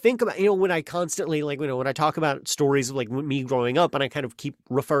when I think about, when I constantly like, when I talk about stories of like me growing up and I kind of keep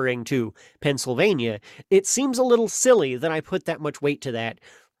referring to Pennsylvania, it seems a little silly that I put that much weight to that.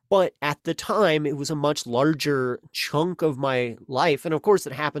 But at the time, it was a much larger chunk of my life. And of course,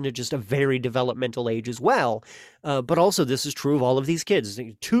 it happened at just a very developmental age as well. But also, this is true of all of these kids.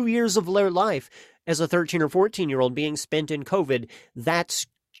 2 years of their life as a 13 or 14-year-old being spent in COVID, that's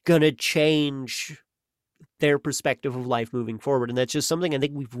going to change their perspective of life moving forward. And that's just something I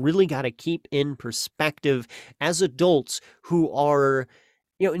think we've really got to keep in perspective as adults who are,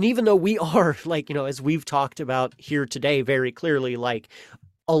 and even though we are like, as we've talked about here today very clearly, like,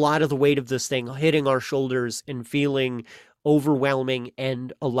 a lot of the weight of this thing hitting our shoulders and feeling overwhelming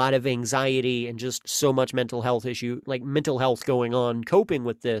and a lot of anxiety and just so much mental health going on, coping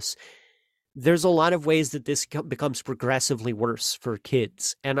with this. There's a lot of ways that this becomes progressively worse for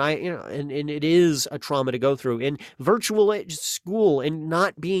kids. And and it is a trauma to go through in virtual school and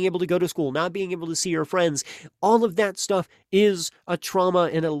not being able to go to school, not being able to see your friends. All of that stuff is a trauma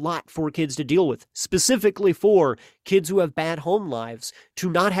and a lot for kids to deal with, specifically for kids who have bad home lives.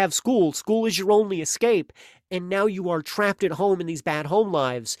 To not have school is your only escape. And now you are trapped at home in these bad home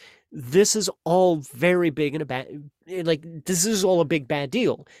lives. This is all very big and this is all a big bad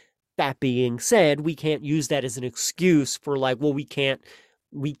deal. That being said, we can't use that as an excuse for like, well, we can't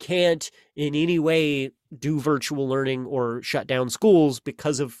in any way do virtual learning or shut down schools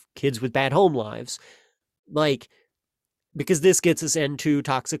because of kids with bad home lives. Like, because this gets us into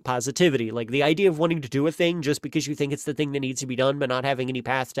toxic positivity. Like the idea of wanting to do a thing just because you think it's the thing that needs to be done, but not having any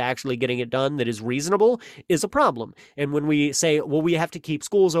path to actually getting it done that is reasonable is a problem. And when we say, well, we have to keep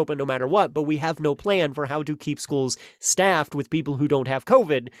schools open no matter what, but we have no plan for how to keep schools staffed with people who don't have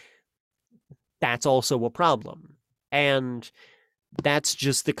COVID, that's also a problem. And that's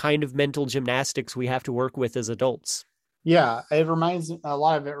just the kind of mental gymnastics we have to work with as adults. Yeah, a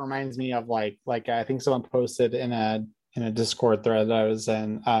lot of it reminds me of like I think someone posted in a Discord thread that I was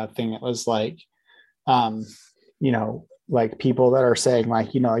in, thing. It was like, like people that are saying like,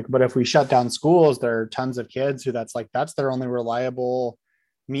 but if we shut down schools, there are tons of kids who that's their only reliable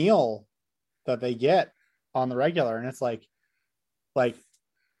meal that they get on the regular. And it's like,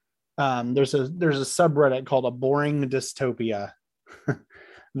 there's a subreddit called A Boring Dystopia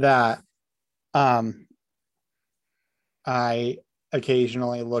that I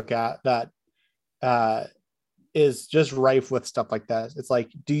occasionally look at that is just rife with stuff like that. It's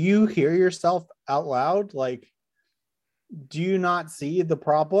like, do you hear yourself out loud? Like, do you not see the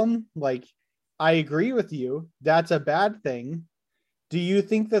problem? Like, I agree with you. That's a bad thing. Do you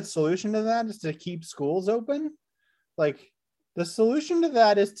think the solution to that is to keep schools open? Like, the solution to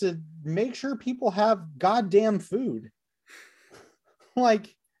that is to make sure people have goddamn food.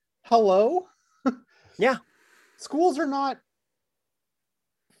 Like, hello? Yeah. Schools are not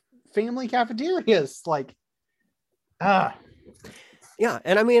family cafeterias. Like, Yeah.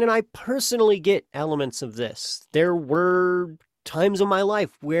 And and I personally get elements of this. There were times in my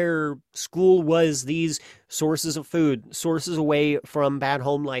life where school was these sources of food, sources away from bad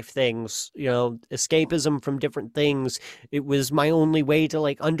home life things, escapism from different things. It was my only way to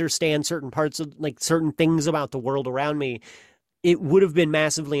like understand certain parts of like certain things about the world around me. It would have been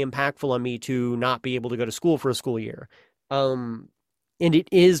massively impactful on me to not be able to go to school for a school year. And it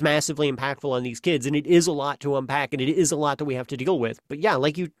is massively impactful on these kids, and it is a lot to unpack, and it is a lot that we have to deal with. But yeah,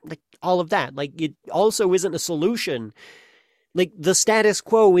 like all of that, like it also isn't a solution. Like the status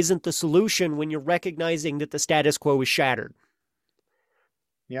quo isn't the solution when you're recognizing that the status quo is shattered.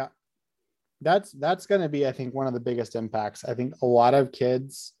 Yeah. That's going to be, I think, one of the biggest impacts. I think a lot of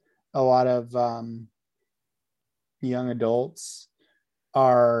kids, a lot of young adults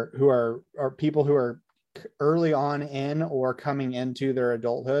are people who are early on in or coming into their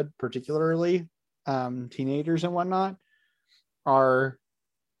adulthood, particularly teenagers and whatnot, are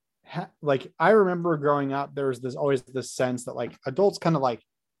like I remember growing up, there was this always this sense that like adults kind of like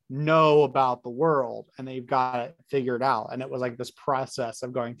know about the world and they've got it figured out. And it was like this process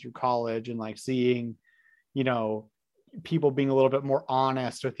of going through college and like seeing, you know, people being a little bit more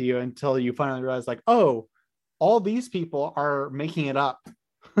honest with you until you finally realize like, oh, all these people are making it up.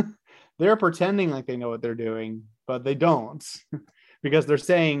 They're pretending like they know what they're doing, but they don't because they're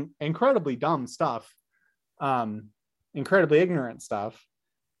saying incredibly dumb stuff, um, incredibly ignorant stuff.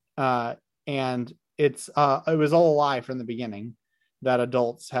 And it was all a lie from the beginning that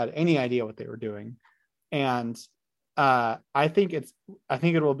adults had any idea what they were doing. And I think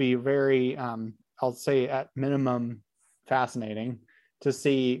it will be very, I'll say at minimum, fascinating to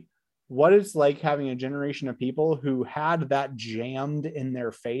see what it's like having a generation of people who had that jammed in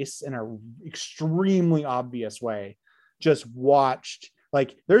their face in a extremely obvious way, just watched.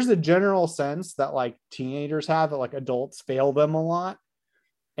 Like there's a general sense that like teenagers have that like adults fail them a lot,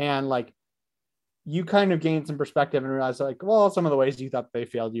 and like you kind of gain some perspective and realize like, well, some of the ways you thought they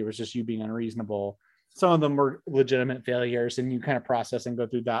failed you was just you being unreasonable. Some of them were legitimate failures, and you kind of process and go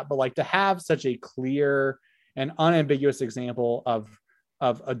through that. But like to have such a clear and unambiguous example of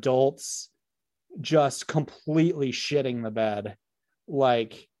adults just completely shitting the bed,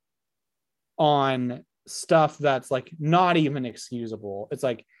 like on stuff that's like not even excusable. It's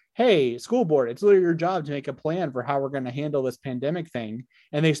like, hey, school board, it's literally your job to make a plan for how we're going to handle this pandemic thing.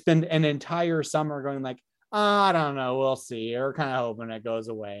 And they spend an entire summer going like, I don't know, we'll see. Or kind of hoping it goes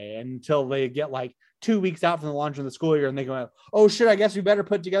away until they get like 2 weeks out from the launch of the school year and they go, oh shit, I guess we better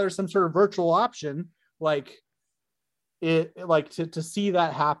put together some sort of virtual option. Like it, like to see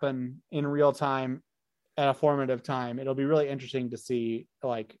that happen in real time at a formative time, it'll be really interesting to see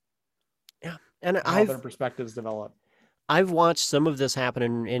like Yeah. And how their perspectives develop. I've watched some of this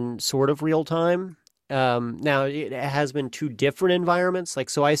happen in sort of real time. Now it has been two different environments. Like,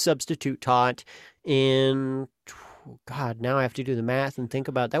 so I substitute taught in, God, now I have to do the math and think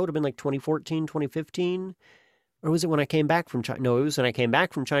about, that would have been like 2014, 2015. Or was it when I came back from China? No, it was when I came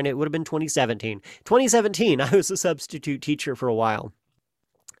back from China. It would have been 2017. 2017, I was a substitute teacher for a while.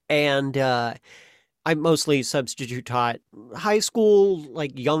 And I mostly substitute taught high school,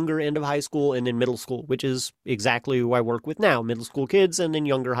 like younger end of high school, and then middle school, which is exactly who I work with now. Middle school kids, and then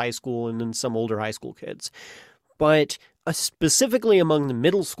younger high school, and then some older high school kids. But specifically among the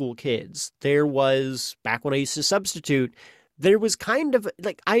middle school kids, there was, back when I used to substitute, there was kind of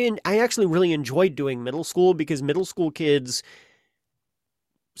like, I actually really enjoyed doing middle school because middle school kids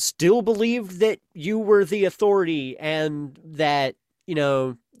still believed that you were the authority and that, you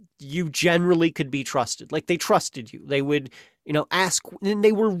know, you generally could be trusted. Like they trusted you. They would, you know, ask, and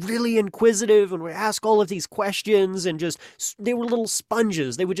they were really inquisitive and would ask all of these questions and just, they were little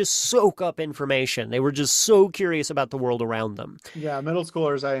sponges. They would just soak up information. They were just so curious about the world around them. Yeah, middle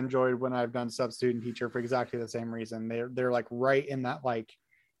schoolers I enjoyed when I've done substitute and teacher for exactly the same reason. They're like right in that like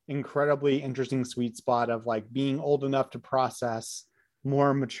incredibly interesting sweet spot of like being old enough to process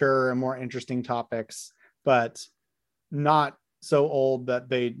more mature and more interesting topics, but not so old that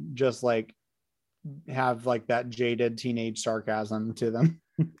they just like have like that jaded teenage sarcasm to them.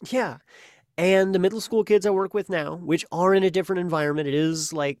 Yeah. And the middle school kids I work with now, which are in a different environment, it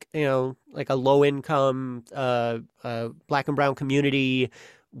is like, you know, like a low income, black and brown community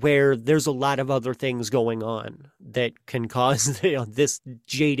where there's a lot of other things going on that can cause you know, this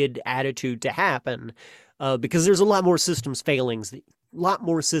jaded attitude to happen, because there's a lot more systems failing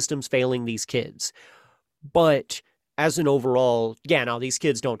these kids. But as an overall, yeah, no, these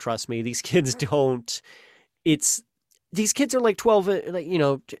kids don't trust me. These kids don't. It's these kids are like 12, like, you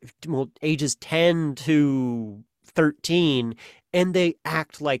know, well, ages 10 to 13, and they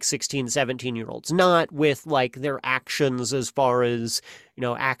act like 16, 17-year-olds, not with like their actions as far as, you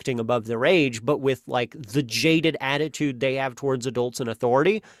know, acting above their age, but with like the jaded attitude they have towards adults and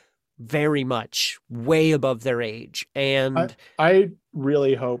authority, very much way above their age. And I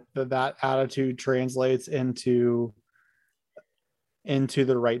really hope that attitude translates into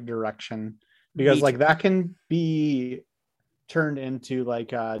the right direction, because like that can be turned into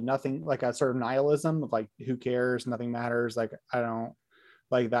like nothing, like a sort of nihilism of like who cares, nothing matters, like I don't,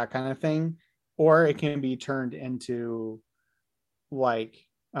 like that kind of thing. Or it can be turned into like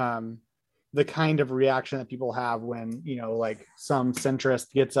the kind of reaction that people have when, you know, like some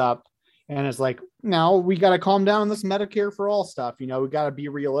centrist gets up and is like, now we got to calm down on this Medicare for all stuff, you know, we got to be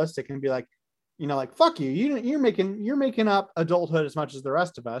realistic and be like, you know, like, fuck you, you're making up adulthood as much as the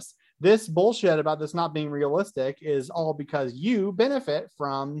rest of us. This bullshit about this not being realistic is all because you benefit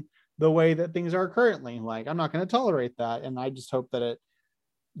from the way that things are currently. Like, I'm not going to tolerate that. And I just hope that it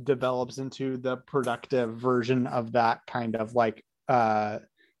develops into the productive version of that kind of like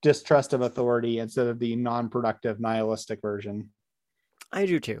distrust of authority instead of the non-productive nihilistic version. I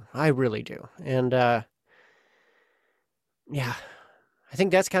do too. I really do. And yeah, I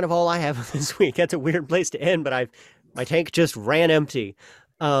think that's kind of all I have this week. That's a weird place to end, but my tank just ran empty.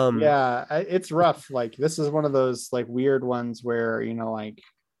 Um, Yeah, it's rough. Like this is one of those like weird ones where,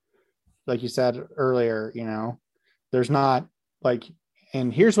 like you said earlier, there's not like,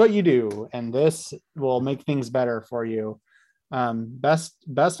 and here's what you do, and this will make things better for you.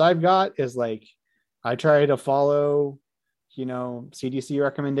 Best I've got is like I try to follow, CDC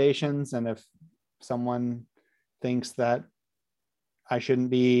recommendations, and if someone thinks that I shouldn't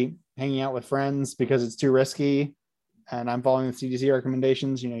be hanging out with friends because it's too risky and I'm following the CDC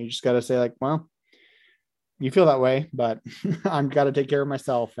recommendations, you just got to say like, well, you feel that way, but I've got to take care of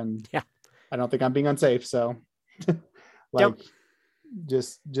myself, and yeah. I don't think I'm being unsafe. So like, Yep.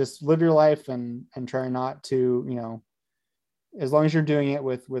 just live your life and try not to, as long as you're doing it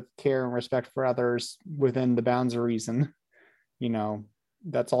with care and respect for others within the bounds of reason,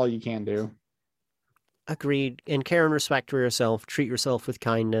 that's all you can do. Agreed. And care and respect for yourself. Treat yourself with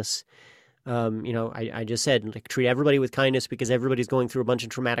kindness. I just said, like, treat everybody with kindness because everybody's going through a bunch of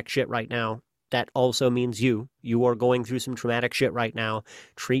traumatic shit right now. That also means you. You are going through some traumatic shit right now.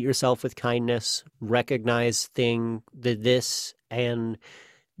 Treat yourself with kindness. Recognize this and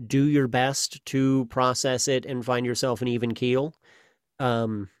do your best to process it and find yourself an even keel.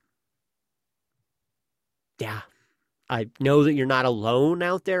 Um, yeah, I know that you're not alone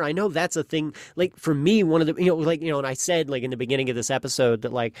out there. I know that's a thing. Like for me, one of the, and I said like in the beginning of this episode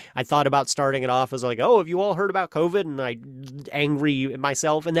that like I thought about starting it off as like, oh, have you all heard about COVID? And I angry at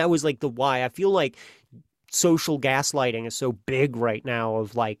myself. And that was like the why. I feel like social gaslighting is so big right now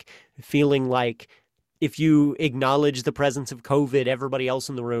of like feeling like if you acknowledge the presence of COVID, everybody else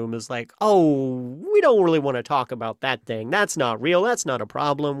in the room is like, oh, we don't really want to talk about that thing. That's not real. That's not a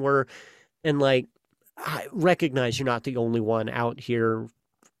problem. And like, I recognize you're not the only one out here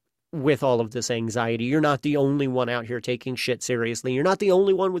with all of this anxiety. You're not the only one out here taking shit seriously. You're not the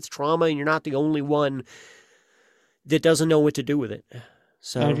only one with trauma, and you're not the only one that doesn't know what to do with it. And if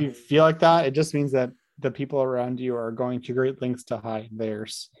So, you feel like that, it just means that the people around you are going to great lengths to hide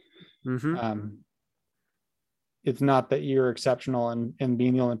theirs. mm-hmm. Um, it's not that you're exceptional and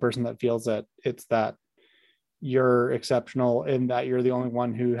being the only person that feels it. It's that you're exceptional in that you're the only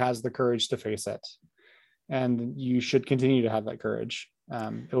one who has the courage to face it. And you should continue to have that courage.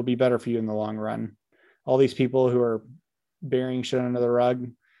 It'll be better for you in the long run. All these people who are burying shit under the rug,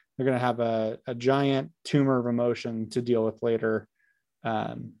 they're going to have a giant tumor of emotion to deal with later.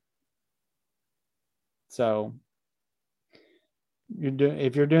 So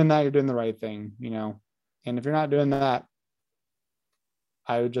if you're doing that, you're doing the right thing, and if you're not doing that,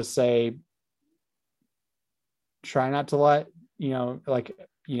 I would just say, try not to let, do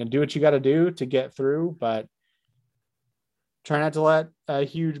what you got to do to get through, but try not to let a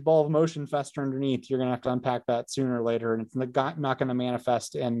huge ball of emotion fester underneath. You're going to have to unpack that sooner or later. And it's not going to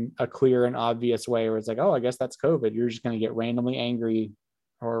manifest in a clear and obvious way where it's like, oh, I guess that's COVID. You're just going to get randomly angry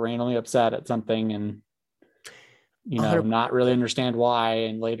or randomly upset at something and, not really understand why.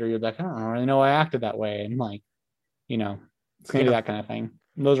 And later you're like, I don't really know why I acted that way. And like, it's going to be that kind of thing.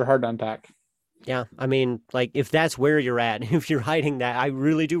 And those are hard to unpack. Yeah, I mean, like if that's where you're at, if you're hiding that, I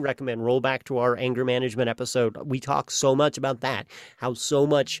really do recommend roll back to our anger management episode. We talk so much about that, how so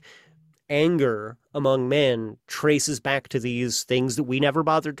much anger among men traces back to these things that we never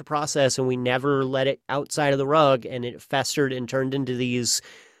bothered to process and we never let it outside of the rug and it festered and turned into these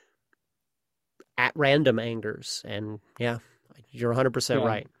at random angers. And yeah, you're 100%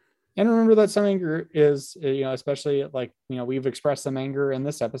 right. And remember that some anger is, especially like, we've expressed some anger in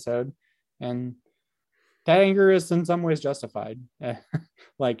this episode. And that anger is in some ways justified.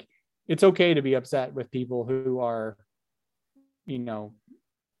 Like it's okay to be upset with people who are,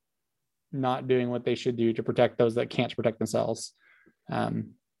 not doing what they should do to protect those that can't protect themselves. Yeah.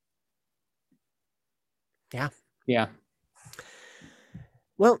 Yeah.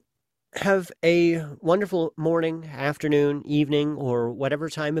 Well, have a wonderful morning, afternoon, evening, or whatever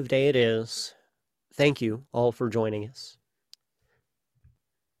time of day it is. Thank you all for joining us.